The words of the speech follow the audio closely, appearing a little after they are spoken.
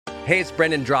Hey, it's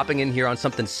Brendan dropping in here on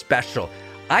something special.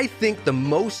 I think the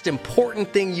most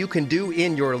important thing you can do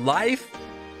in your life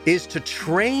is to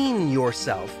train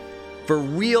yourself for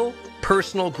real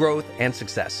personal growth and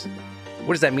success.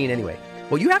 What does that mean anyway?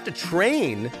 Well, you have to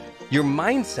train your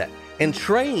mindset and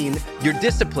train your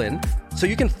discipline so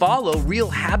you can follow real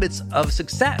habits of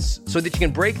success, so that you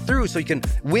can break through, so you can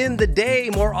win the day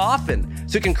more often,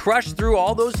 so you can crush through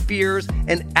all those fears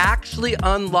and actually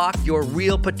unlock your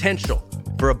real potential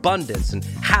for abundance and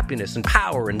happiness and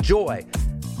power and joy.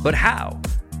 But how?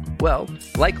 Well,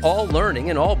 like all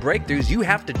learning and all breakthroughs, you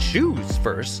have to choose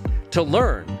first to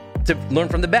learn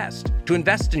from the best, to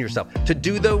invest in yourself, to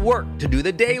do the work, to do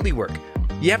the daily work.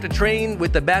 You have to train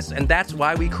with the best, and that's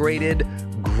why we created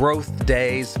Growth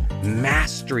Day's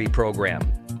Mastery Program.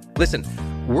 Listen,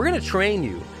 we're going to train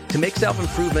you to make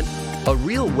self-improvement a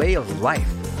real way of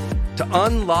life, to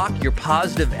unlock your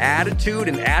positive attitude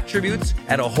and attributes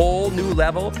at a whole new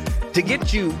level, to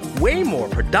get you way more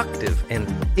productive and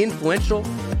influential,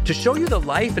 to show you the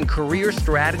life and career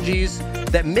strategies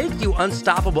that make you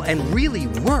unstoppable and really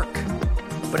work.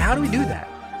 But how do we do that?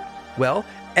 Well,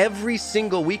 every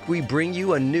single week we bring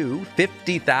you a new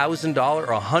 $50,000 or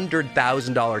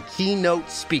 $100,000 keynote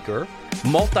speaker,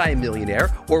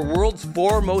 multimillionaire, or world's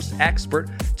foremost expert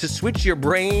to switch your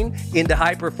brain into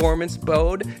high performance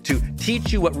mode, to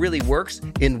teach you what really works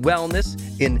in wellness,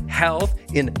 in health,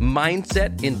 in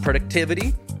mindset, in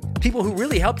productivity. People who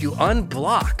really help you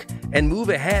unblock and move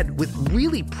ahead with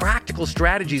really practical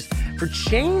strategies for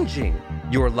changing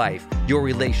your life, your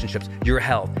relationships, your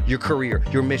health, your career,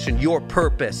 your mission, your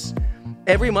purpose.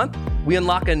 Every month, we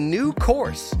unlock a new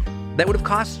course that would have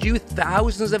cost you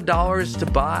thousands of dollars to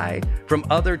buy from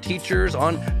other teachers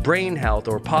on brain health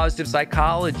or positive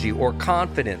psychology or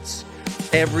confidence.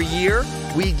 Every year,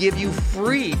 we give you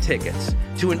free tickets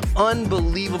to an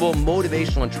unbelievable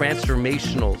motivational and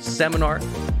transformational seminar.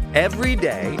 Every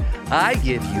day, I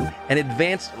give you an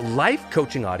advanced life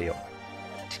coaching audio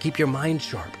to keep your mind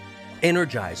sharp,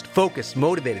 energized, focused,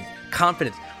 motivated,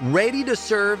 confident, ready to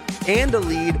serve and to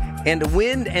lead and to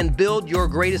win and build your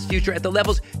greatest future at the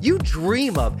levels you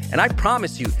dream of. And I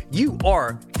promise you, you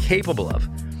are capable of.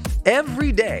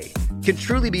 Every day can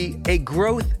truly be a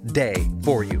growth day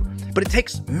for you. But it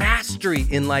takes mastery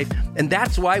in life, and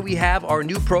that's why we have our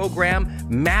new program,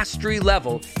 Mastery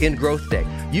Level in Growth Day.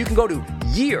 You can go to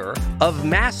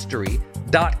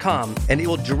yearofmastery.com, and it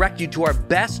will direct you to our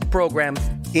best program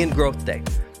in Growth Day.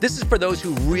 This is for those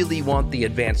who really want the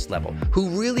advanced level, who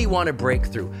really want to break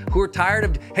through, who are tired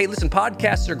of, hey, listen,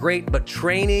 podcasts are great, but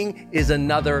training is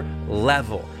another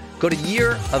level. Go to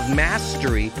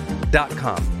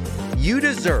yearofmastery.com. You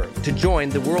deserve to join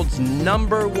the world's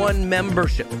 #1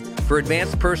 membership for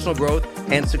advanced personal growth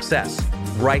and success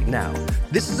right now.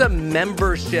 This is a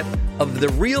membership of the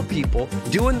real people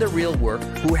doing the real work,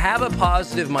 who have a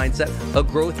positive mindset, a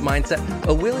growth mindset,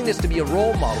 a willingness to be a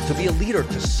role model, to be a leader,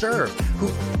 to serve, who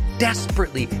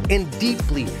desperately and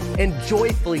deeply and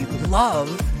joyfully love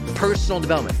personal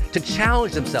development, to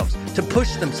challenge themselves, to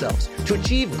push themselves, to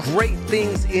achieve great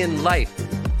things in life.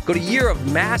 Go to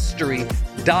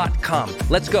yearofmastery.com.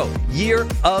 Let's go.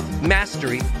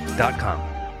 yearofmastery.com.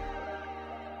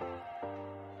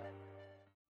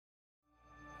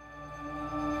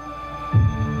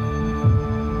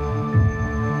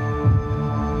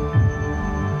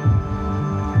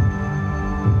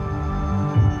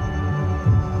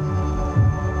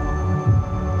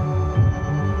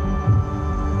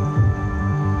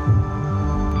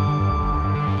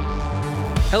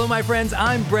 Hello, my friends.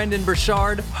 I'm Brendon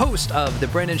Burchard, host of The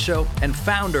Brendan Show and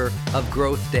founder of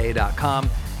GrowthDay.com,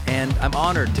 and I'm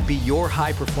honored to be your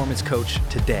high-performance coach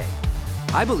today.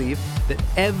 I believe that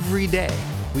every day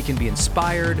we can be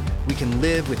inspired, we can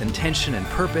live with intention and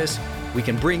purpose, we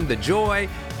can bring the joy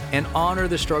and honor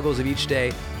the struggles of each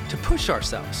day to push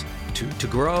ourselves, to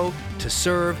grow, to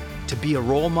serve, to be a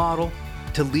role model,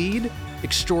 to lead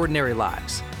extraordinary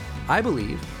lives. I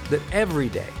believe that every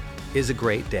day is a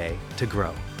great day to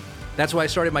grow. That's why I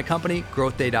started my company,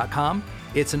 GrowthDay.com.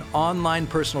 It's an online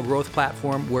personal growth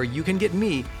platform where you can get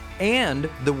me and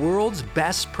the world's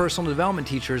best personal development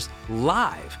teachers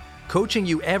live, coaching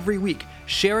you every week,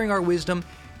 sharing our wisdom,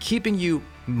 keeping you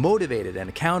motivated and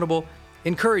accountable,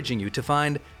 encouraging you to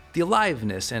find the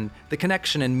aliveness and the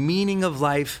connection and meaning of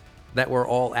life that we're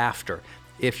all after.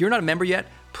 If you're not a member yet,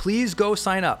 please go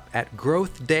sign up at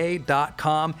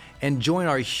GrowthDay.com and join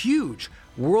our huge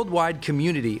worldwide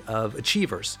community of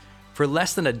achievers. For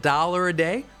less than $1 a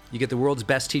day, you get the world's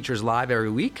best teachers live every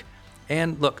week.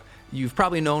 And look, you've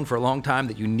probably known for a long time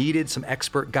that you needed some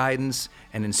expert guidance,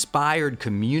 an inspired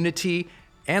community,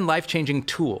 and life-changing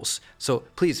tools. So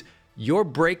please Your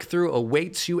breakthrough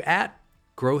awaits you at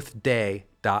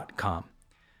growthday.com.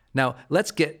 Now,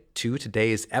 let's get to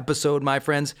today's episode, my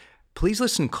friends. Please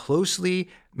listen closely.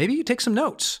 Maybe you take some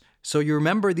notes so you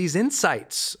remember these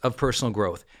insights of personal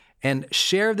growth. And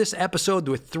share this episode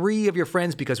with 3 of your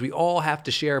friends, because we all have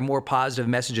to share more positive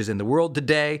messages in the world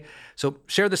today. So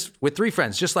share this with 3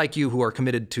 friends just like you who are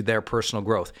committed to their personal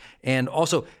growth. And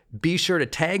also be sure to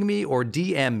tag me or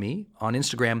DM me on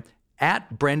Instagram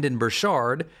at Brendan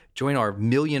Burchard. Join our 1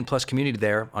 million+ community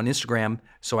there on Instagram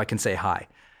so I can say hi.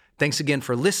 Thanks again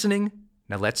for listening.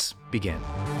 Now let's begin.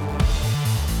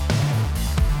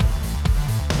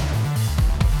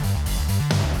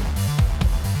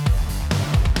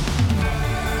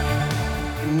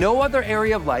 In no other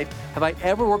area of life have I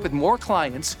ever worked with more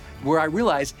clients where I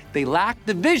realized they lack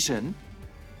the vision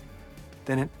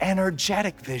than an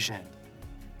energetic vision.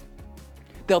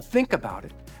 They'll think about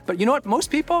it. But you know what?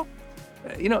 Most people,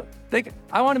 think,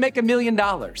 I want to make $1 million.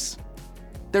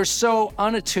 They're so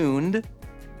unattuned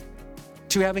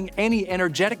to having any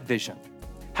energetic vision.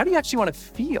 How do you actually want to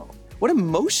feel? What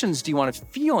emotions do you want to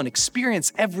feel and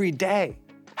experience every day?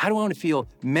 How do I want to feel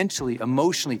mentally,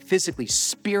 emotionally, physically,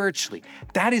 spiritually?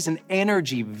 That is an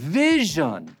energy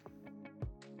vision.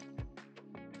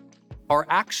 Our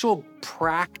actual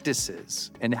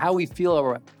practices and how we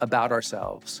feel about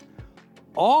ourselves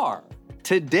are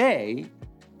today,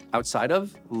 outside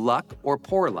of luck or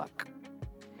poor luck,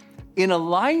 in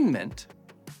alignment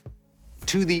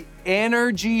to the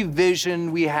energy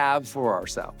vision we have for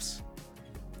ourselves.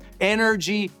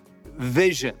 Energy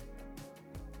vision.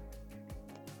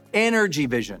 Energy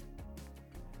vision.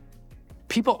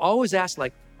 People always ask,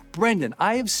 like, Brendan,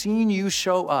 I have seen you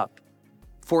show up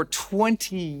for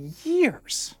 20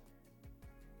 years.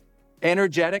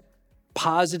 Energetic,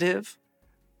 positive,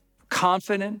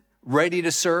 confident, ready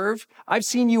to serve. I've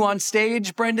seen you on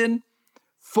stage, Brendan,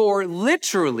 for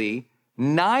literally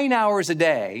 9 hours a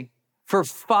day for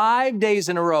 5 days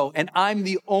in a row, and I'm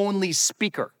the only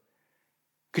speaker.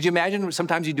 Could you imagine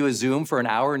sometimes you do a Zoom for an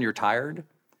hour and you're tired?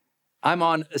 I'm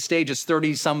on a stage that's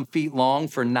 30-some feet long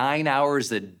for 9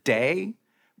 hours a day,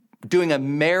 doing a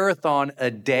marathon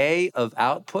a day of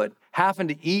output, having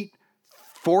to eat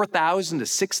 4,000 to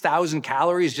 6,000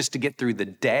 calories just to get through the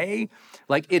day.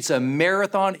 Like, it's a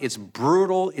marathon, it's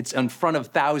brutal, it's in front of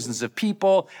thousands of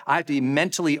people. I have to be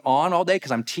mentally on all day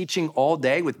because I'm teaching all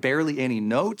day with barely any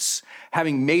notes,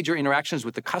 having major interactions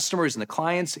with the customers and the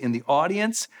clients in the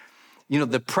audience. You know,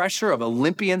 the pressure of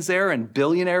Olympians there and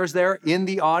billionaires there in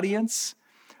the audience,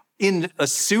 in a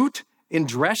suit, in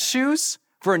dress shoes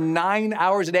for 9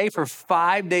 hours a day for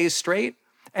 5 days straight.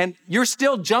 And you're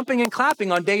still jumping and clapping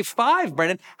on day 5,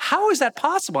 Brendan. How is that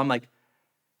possible? I'm like,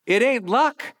 it ain't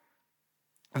luck.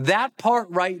 That part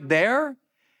right there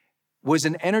was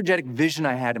an energetic vision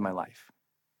I had in my life.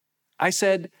 I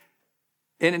said,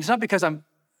 and it's not because I'm,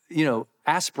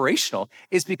 aspirational.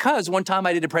 It's because one time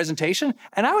I did a presentation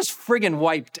and I was friggin'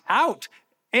 wiped out.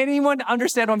 Anyone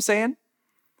understand what I'm saying?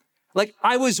 Like,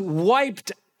 I was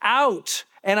wiped out.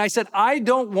 And I said, I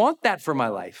don't want that for my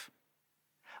life.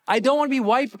 I don't want to be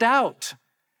wiped out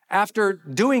after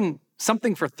doing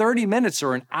something for 30 minutes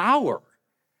or an hour.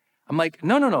 I'm like,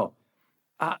 no.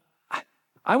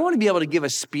 I want to be able to give a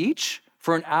speech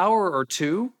for an hour or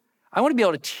 2. I want to be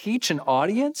able to teach an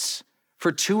audience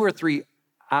for 2 or 3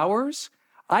 hours.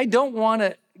 I don't want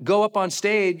to go up on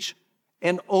stage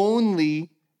and only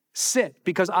sit,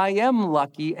 because I am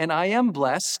lucky and I am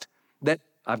blessed that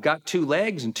I've got 2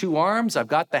 legs and 2 arms. I've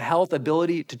got the health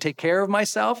ability to take care of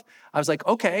myself. I was like,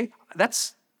 okay,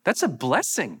 that's a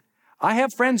blessing. I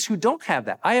have friends who don't have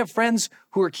that. I have friends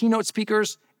who are keynote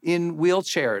speakers in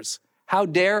wheelchairs. How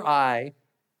dare I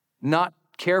not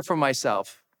care for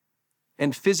myself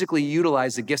and physically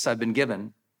utilize the gifts I've been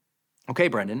given? Okay,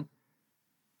 Brendan,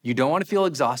 you don't want to feel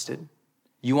exhausted.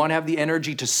 You want to have the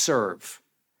energy to serve.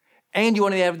 And you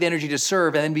want to have the energy to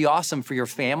serve and then be awesome for your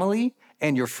family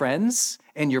and your friends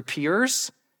and your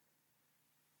peers.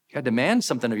 You got to demand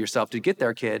something of yourself to get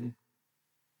there, kid.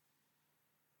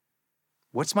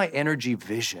 What's my energy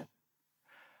vision?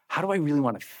 How do I really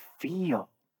want to feel?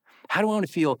 How do I want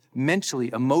to feel mentally,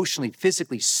 emotionally,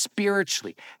 physically,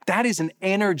 spiritually? That is an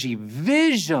energy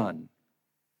vision.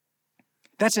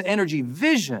 That's an energy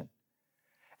vision.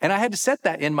 And I had to set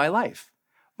that in my life.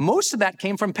 Most of that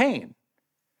came from pain.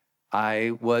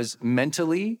 I was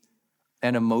mentally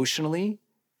and emotionally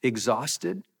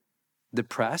exhausted,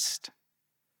 depressed,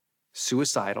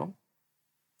 suicidal,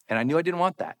 and I knew I didn't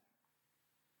want that.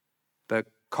 The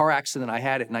car accident I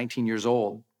had at 19 years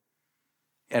old,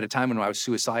 at a time when I was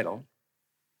suicidal,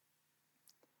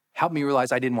 helped me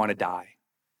realize I didn't want to die.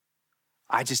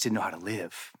 I just didn't know how to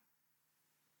live.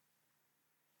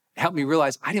 helped me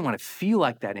realize I didn't want to feel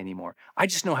like that anymore. I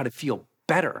just know how to feel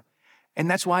better. And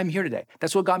that's why I'm here today.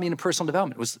 That's what got me into personal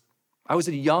development. I was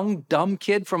a young, dumb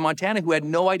kid from Montana who had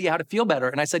no idea how to feel better.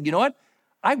 And I said, you know what?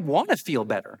 I want to feel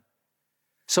better.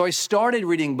 So I started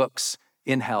reading books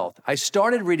in health. I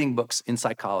started reading books in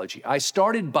psychology. I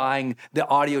started buying the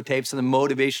audio tapes and the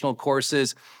motivational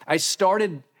courses. I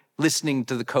started listening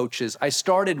to the coaches. I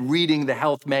started reading the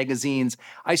health magazines.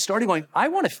 I started going, I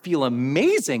want to feel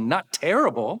amazing, not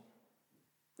terrible.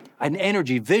 An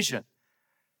energy vision.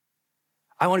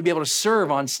 I want to be able to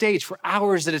serve on stage for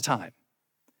hours at a time.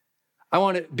 I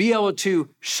want to be able to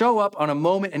show up on a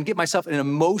moment and get myself in an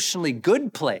emotionally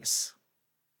good place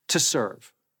to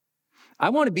serve. I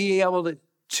want to be able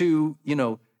to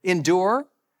endure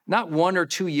not 1 or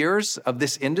 2 years of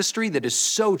this industry that is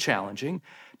so challenging,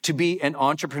 to be an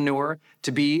entrepreneur,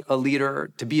 to be a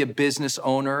leader, to be a business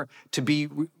owner, to be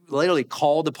literally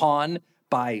called upon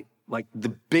by like the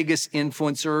biggest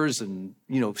influencers and,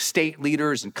 state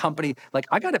leaders and company. Like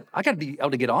I gotta be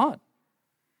able to get on.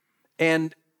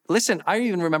 And listen, I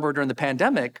even remember during the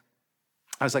pandemic,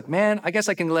 I was like, man, I guess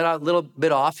I can let out a little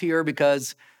bit off here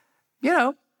because,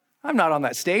 I'm not on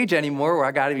that stage anymore where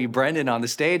I got to be Brendan on the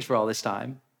stage for all this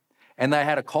time. And I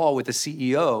had a call with the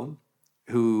CEO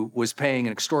who was paying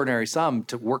an extraordinary sum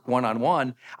to work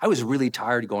one-on-one. I was really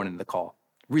tired going into the call,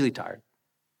 really tired.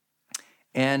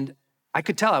 And I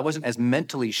could tell I wasn't as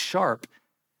mentally sharp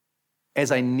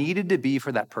as I needed to be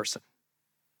for that person.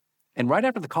 And right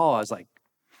after the call, I was like,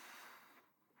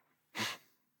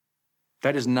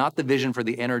 that is not the vision for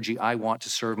the energy I want to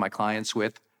serve my clients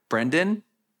with. Brendan,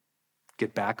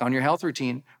 get back on your health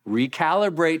routine.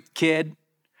 Recalibrate, kid.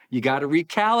 You got to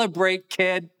recalibrate,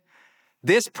 kid.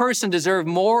 This person deserves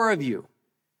more of you.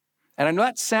 And I know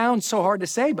that sounds so hard to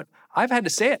say, but I've had to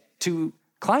say it to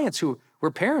clients who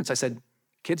were parents. I said,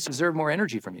 kids deserve more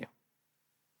energy from you.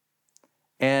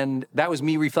 And that was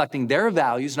me reflecting their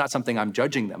values, not something I'm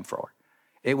judging them for.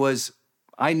 It was,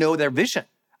 I know their vision.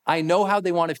 I know how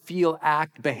they want to feel,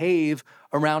 act, behave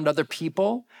around other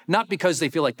people, not because they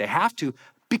feel like they have to,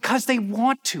 because they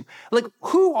want to. Like,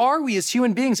 who are we as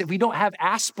human beings if we don't have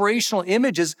aspirational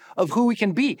images of who we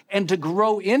can be and to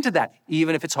grow into that,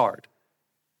 even if it's hard?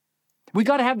 We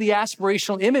got to have the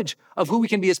aspirational image of who we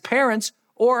can be as parents,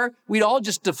 or we'd all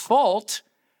just default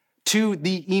to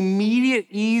the immediate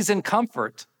ease and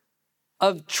comfort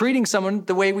of treating someone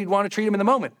the way we'd want to treat them in the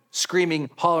moment. Screaming,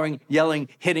 hollering, yelling,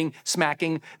 hitting,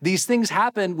 smacking. These things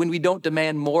happen when we don't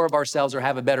demand more of ourselves or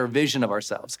have a better vision of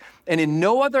ourselves. And in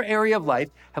no other area of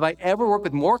life have I ever worked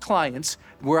with more clients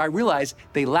where I realized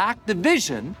they lack the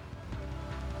vision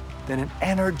than an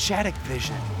energetic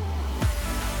vision.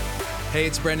 Hey,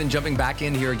 it's Brendan jumping back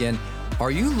in here again.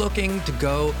 Are you looking to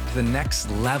go to the next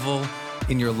level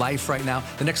in your life right now?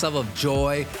 The next level of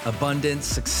joy, abundance,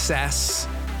 success?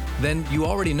 Then you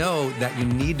already know that you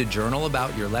need to journal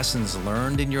about your lessons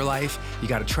learned in your life. You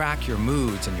got to track your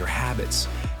moods and your habits.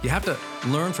 You have to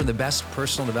learn from the best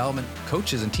personal development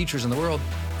coaches and teachers in the world.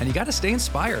 And you got to stay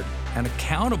inspired and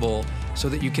accountable so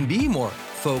that you can be more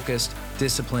focused,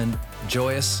 disciplined,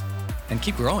 joyous, and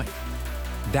keep growing.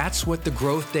 That's what the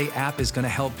Growth Day app is going to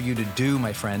help you to do,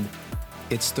 my friend.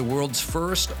 It's the world's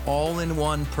first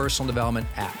all-in-one personal development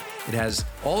app. It has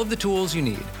all of the tools you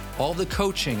need, all the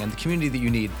coaching and the community that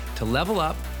you need to level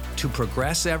up, to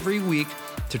progress every week,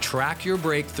 to track your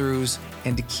breakthroughs,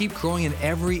 and to keep growing in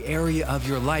every area of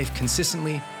your life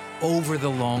consistently over the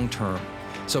long term.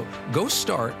 So go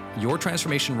start your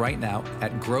transformation right now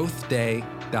at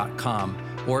growthday.com,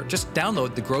 or just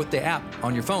download the Growth Day app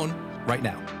on your phone right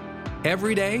now.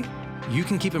 Every day, you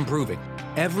can keep improving.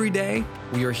 Every day,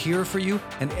 we are here for you,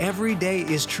 and every day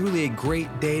is truly a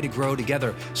great day to grow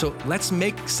together. So let's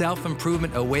make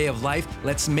self-improvement a way of life.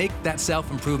 Let's make that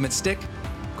self-improvement stick.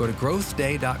 Go to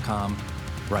growthday.com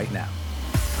right now.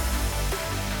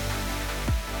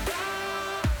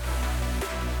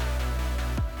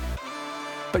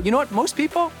 But you know what? Most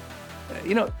people,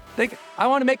 I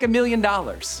want to make $1 million.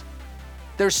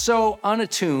 They're so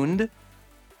unattuned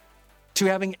to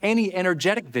having any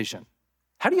energetic vision.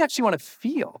 How do you actually want to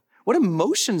feel? What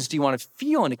emotions do you want to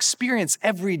feel and experience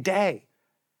every day?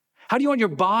 How do you want your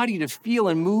body to feel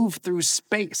and move through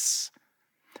space?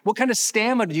 What kind of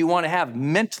stamina do you want to have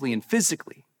mentally and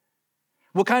physically?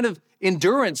 What kind of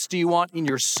endurance do you want in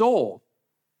your soul,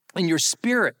 in your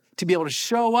spirit, to be able to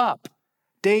show up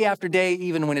day after day,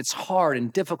 even when it's hard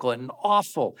and difficult and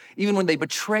awful, even when they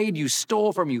betrayed you,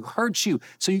 stole from you, hurt you,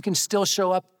 so you can still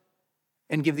show up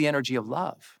and give the energy of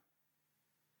love?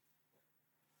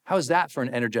 How is that for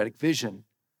an energetic vision?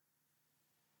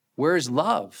 Where is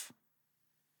love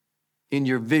in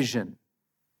your vision?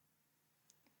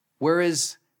 Where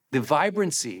is the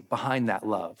vibrancy behind that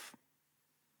love?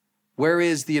 Where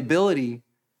is the ability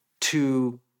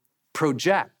to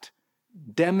project,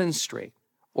 demonstrate,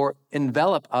 or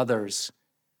envelop others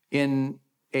in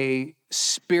a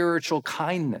spiritual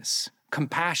kindness,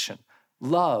 compassion,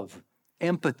 love,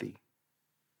 empathy?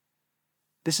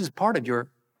 This is part of your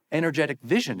energetic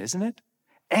vision, isn't it?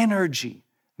 Energy,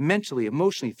 mentally,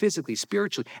 emotionally, physically,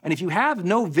 spiritually. And if you have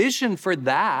no vision for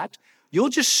that, you'll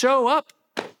just show up.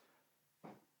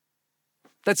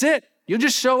 That's it. You'll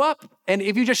just show up. And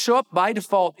if you just show up by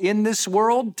default in this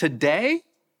world today,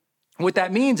 what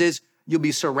that means is you'll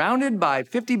be surrounded by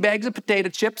 50 bags of potato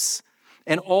chips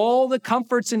and all the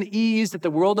comforts and ease that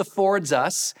the world affords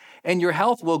us, and your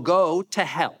health will go to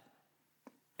hell.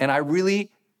 And I really,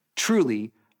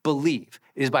 truly believe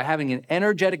it is by having an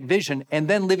energetic vision and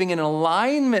then living in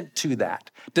alignment to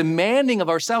that, demanding of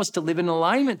ourselves to live in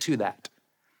alignment to that.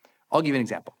 I'll give you an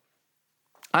example.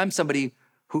 I'm somebody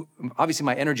who, obviously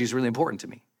my energy is really important to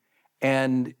me,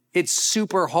 and it's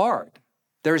super hard.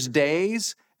 There's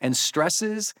days and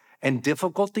stresses and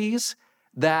difficulties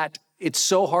that it's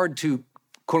so hard to,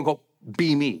 quote unquote,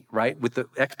 be me, right? With the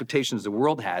expectations the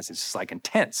world has, it's just like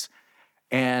intense.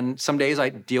 And some days I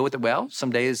deal with it well, some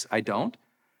days I don't.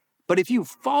 But if you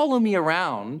follow me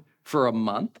around for a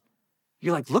month,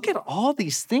 you're like, look at all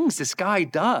these things this guy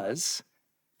does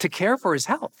to care for his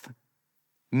health.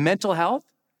 Mental health,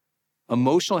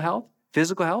 emotional health,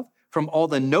 physical health, from all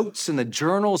the notes and the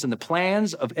journals and the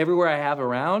plans of everywhere I have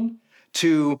around,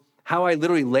 to how I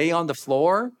literally lay on the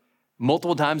floor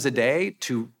multiple times a day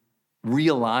to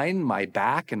realign my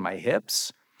back and my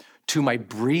hips, to my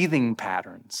breathing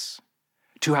patterns,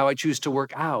 to how I choose to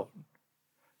work out,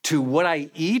 to what I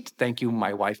eat, thank you,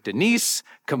 my wife Denise,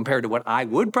 compared to what I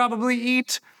would probably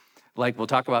eat. Like, we'll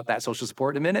talk about that social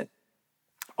support in a minute.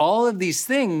 All of these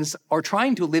things are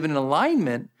trying to live in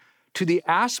alignment to the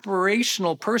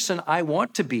aspirational person I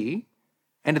want to be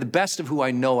and to the best of who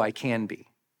I know I can be.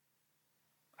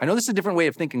 I know this is a different way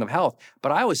of thinking of health,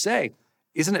 but I always say,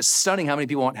 isn't it stunning how many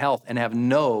people want health and have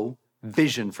no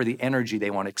vision for the energy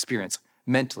they want to experience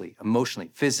mentally,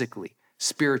 emotionally, physically,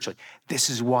 spiritually?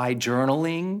 This is why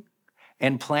journaling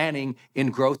and planning in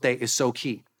Growth Day is so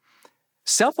key.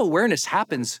 Self-awareness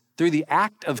happens through the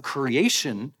act of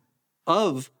creation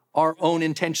of our own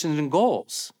intentions and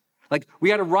goals. Like, we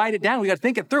got to write it down. We got to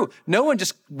think it through. No one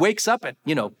just wakes up at,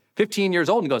 15 years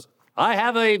old and goes, I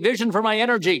have a vision for my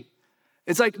energy.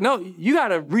 It's like, no, you got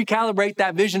to recalibrate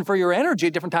that vision for your energy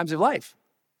at different times of life.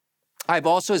 I've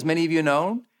also, as many of you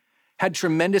know, had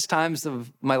tremendous times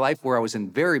of my life where I was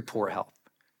in very poor health.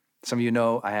 Some of you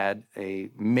know I had a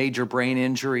major brain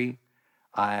injury.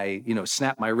 I,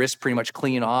 snapped my wrist pretty much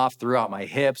clean off, threw out my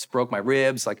hips, broke my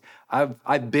ribs. Like,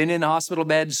 I've been in hospital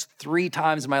beds 3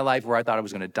 times in my life where I thought I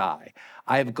was going to die.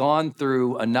 I have gone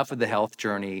through enough of the health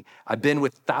journey. I've been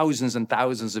with thousands and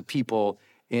thousands of people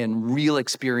in real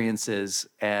experiences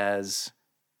as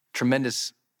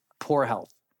tremendous poor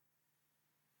health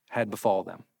had befall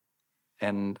them.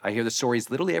 And I hear the stories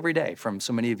literally every day from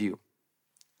so many of you.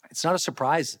 It's not a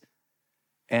surprise,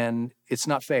 and it's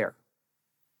not fair.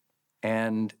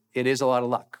 And it is a lot of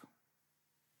luck.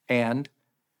 And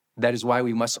that is why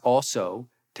we must also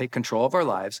take control of our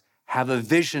lives, have a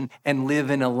vision, and live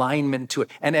in alignment to it.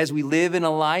 And as we live in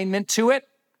alignment to it,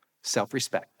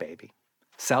 self-respect, baby.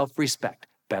 Self-respect,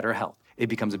 better health. It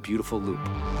becomes a beautiful loop.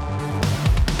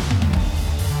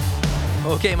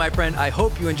 Okay, my friend, I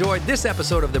hope you enjoyed this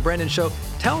episode of The Brendon Show.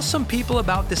 Tell some people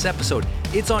about this episode.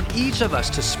 It's on each of us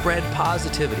to spread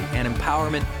positivity and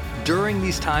empowerment during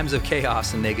these times of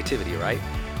chaos and negativity, right?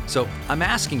 So I'm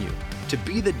asking you to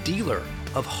be the dealer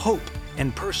of hope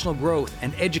and personal growth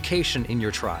and education in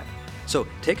your tribe. So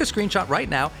take a screenshot right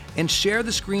now and share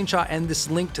the screenshot and this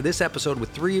link to this episode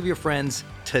with 3 of your friends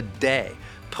today.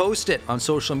 Post it on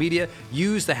social media.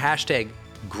 Use the hashtag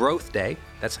Growth Day.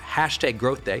 That's hashtag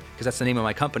Growth Day, because that's the name of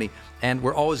my company. And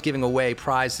we're always giving away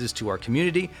prizes to our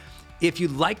community. If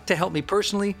you'd like to help me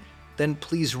personally, then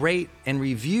please rate and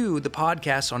review the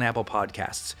podcast on Apple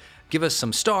Podcasts. Give us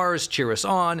some stars, cheer us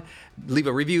on, leave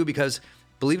a review, because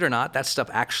believe it or not, that stuff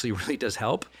actually really does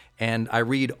help. And I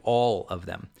read all of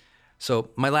them. So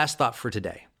my last thought for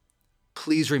today,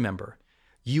 please remember,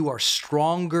 you are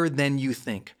stronger than you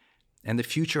think, and the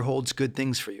future holds good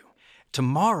things for you.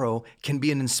 Tomorrow can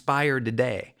be an inspired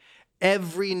day.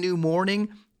 Every new morning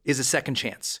is a second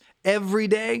chance. Every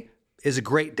day is a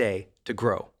great day to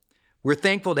grow. We're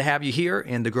thankful to have you here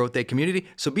in the Growth Day community,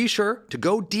 so be sure to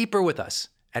go deeper with us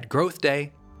at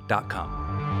growthday.com.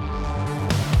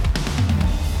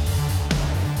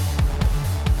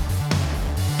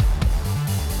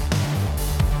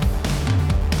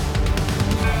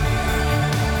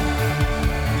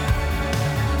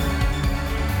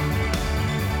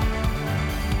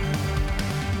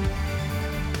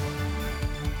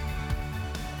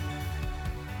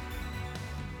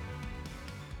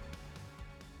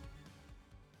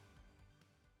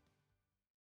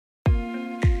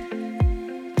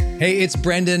 Hey, it's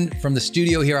Brendan from the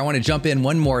studio here. I want to jump in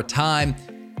one more time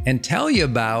and tell you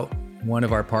about one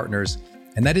of our partners,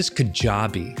 and that is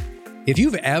Kajabi. If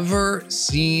you've ever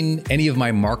seen any of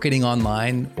my marketing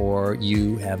online, or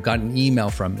you have gotten an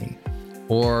email from me,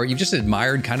 or you've just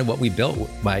admired kind of what we built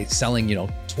by selling,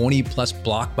 20 plus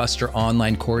blockbuster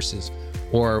online courses,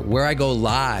 or where I go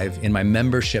live in my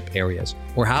membership areas,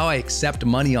 or how I accept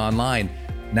money online,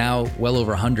 now well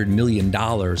over $100 million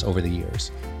over the years.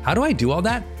 How do I do all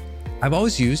that? I've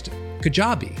always used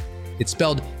Kajabi. It's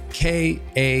spelled Kajabi.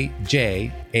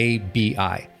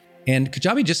 And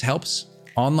Kajabi just helps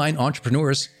online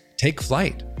entrepreneurs take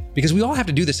flight, because we all have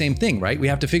to do the same thing, right? We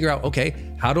have to figure out, okay,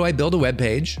 how do I build a web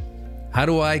page? How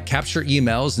do I capture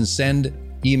emails and send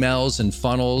emails and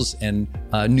funnels and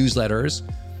newsletters?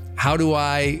 How do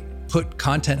I put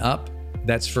content up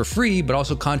that's for free, but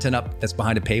also content up that's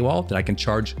behind a paywall that I can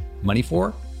charge money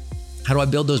for? How do I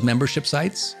build those membership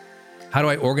sites? How do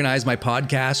I organize my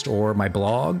podcast or my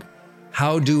blog?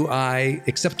 How do I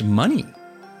accept money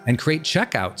and create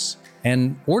checkouts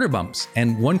and order bumps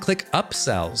and one-click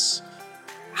upsells?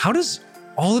 How does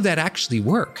all of that actually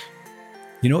work?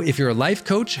 If you're a life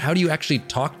coach, how do you actually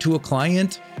talk to a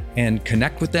client and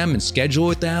connect with them and schedule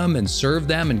with them and serve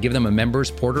them and give them a members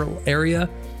portal area?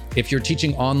 If you're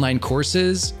teaching online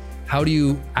courses, how do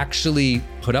you actually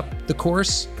put up the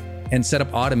course and set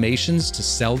up automations to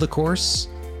sell the course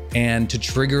and to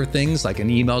trigger things like an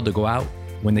email to go out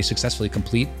when they successfully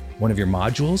complete one of your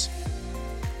modules?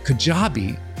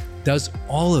 Kajabi does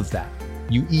all of that.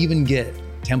 You even get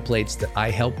templates that I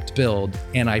helped build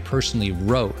and I personally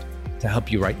wrote to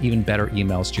help you write even better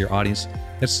emails to your audience.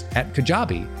 That's at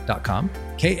kajabi.com,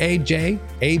 Kajabi.com.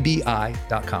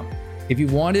 If you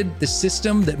wanted the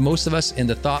system that most of us in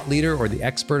the thought leader or the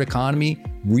expert economy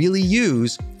really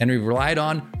use and we've relied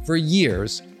on for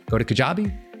years, go to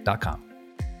kajabi.com.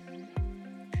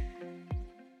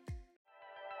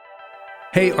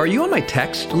 Hey, are you on my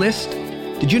text list?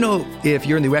 Did you know if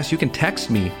you're in the US, you can text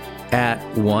me at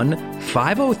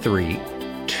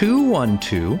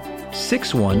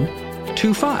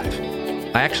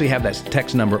 1-503-212-6125. I actually have that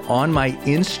text number on my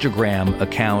Instagram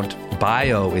account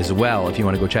bio as well, if you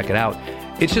want to go check it out.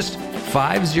 It's just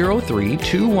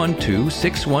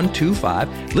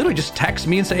 503-212-6125. Literally just text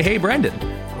me and say, hey, Brendan.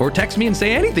 Or text me and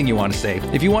say anything you want to say.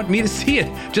 If you want me to see it,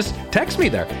 just text me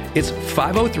there. It's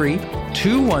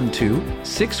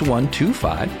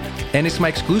 503-212-6125. And it's my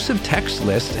exclusive text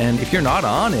list. And if you're not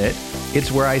on it,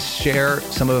 it's where I share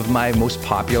some of my most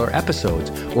popular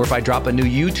episodes. Or if I drop a new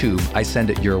YouTube, I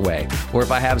send it your way. Or if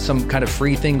I have some kind of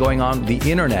free thing going on the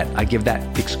internet, I give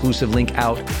that exclusive link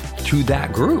out to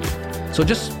that group. So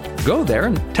just go there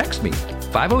and text me,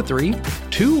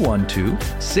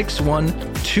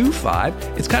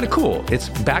 503-212-6125. It's kind of cool. It's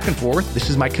back and forth. This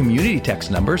is my community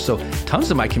text number. So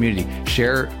tons of my community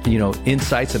share,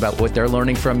 insights about what they're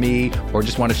learning from me, or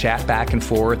just want to chat back and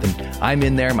forth. And I'm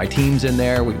in there, my team's in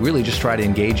there. We really just try to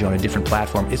engage you on a different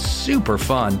platform. It's super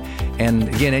fun. And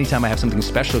again, anytime I have something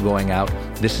special going out,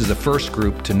 this is the first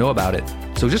group to know about it.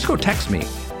 So just go text me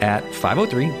at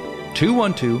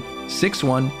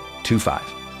 503-212-6125.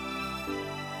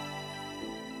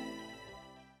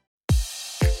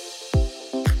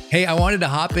 Hey, I wanted to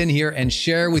hop in here and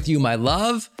share with you my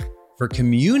love for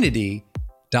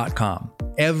Community.com.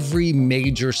 Every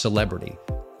major celebrity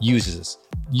uses this.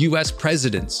 US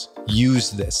presidents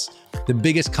use this. The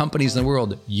biggest companies in the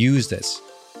world use this.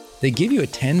 They give you a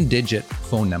 10-digit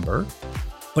phone number,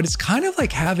 but it's kind of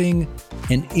like having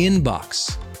an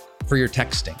inbox for your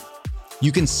texting.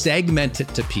 You can segment it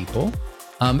to people,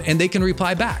 and they can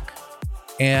reply back.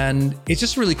 And it's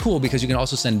just really cool because you can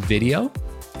also send video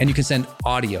and you can send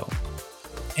audio.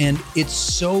 And it's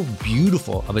so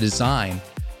beautiful of a design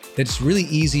that it's really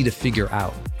easy to figure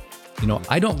out.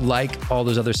 I don't like all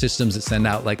those other systems that send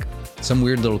out like some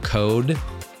weird little code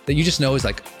that you just know is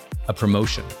like a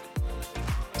promotion.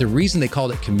 The reason they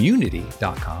called it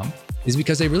Community.com is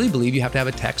because they really believe you have to have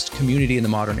a text community in the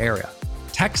modern era.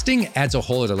 Texting adds a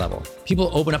whole other level.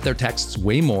 People open up their texts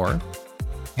way more.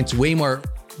 It's way more,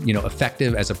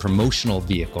 effective as a promotional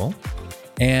vehicle.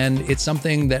 And it's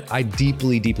something that I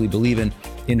deeply, deeply believe in.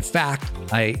 In fact,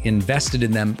 I invested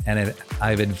in them and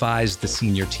I've advised the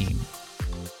senior team.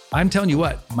 I'm telling you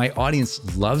what, my audience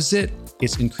loves it.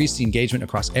 It's increased the engagement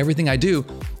across everything I do.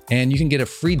 And you can get a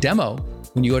free demo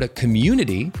when you go to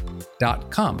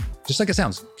community.com. Just like it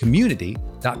sounds,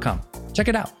 community.com. Check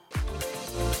it out.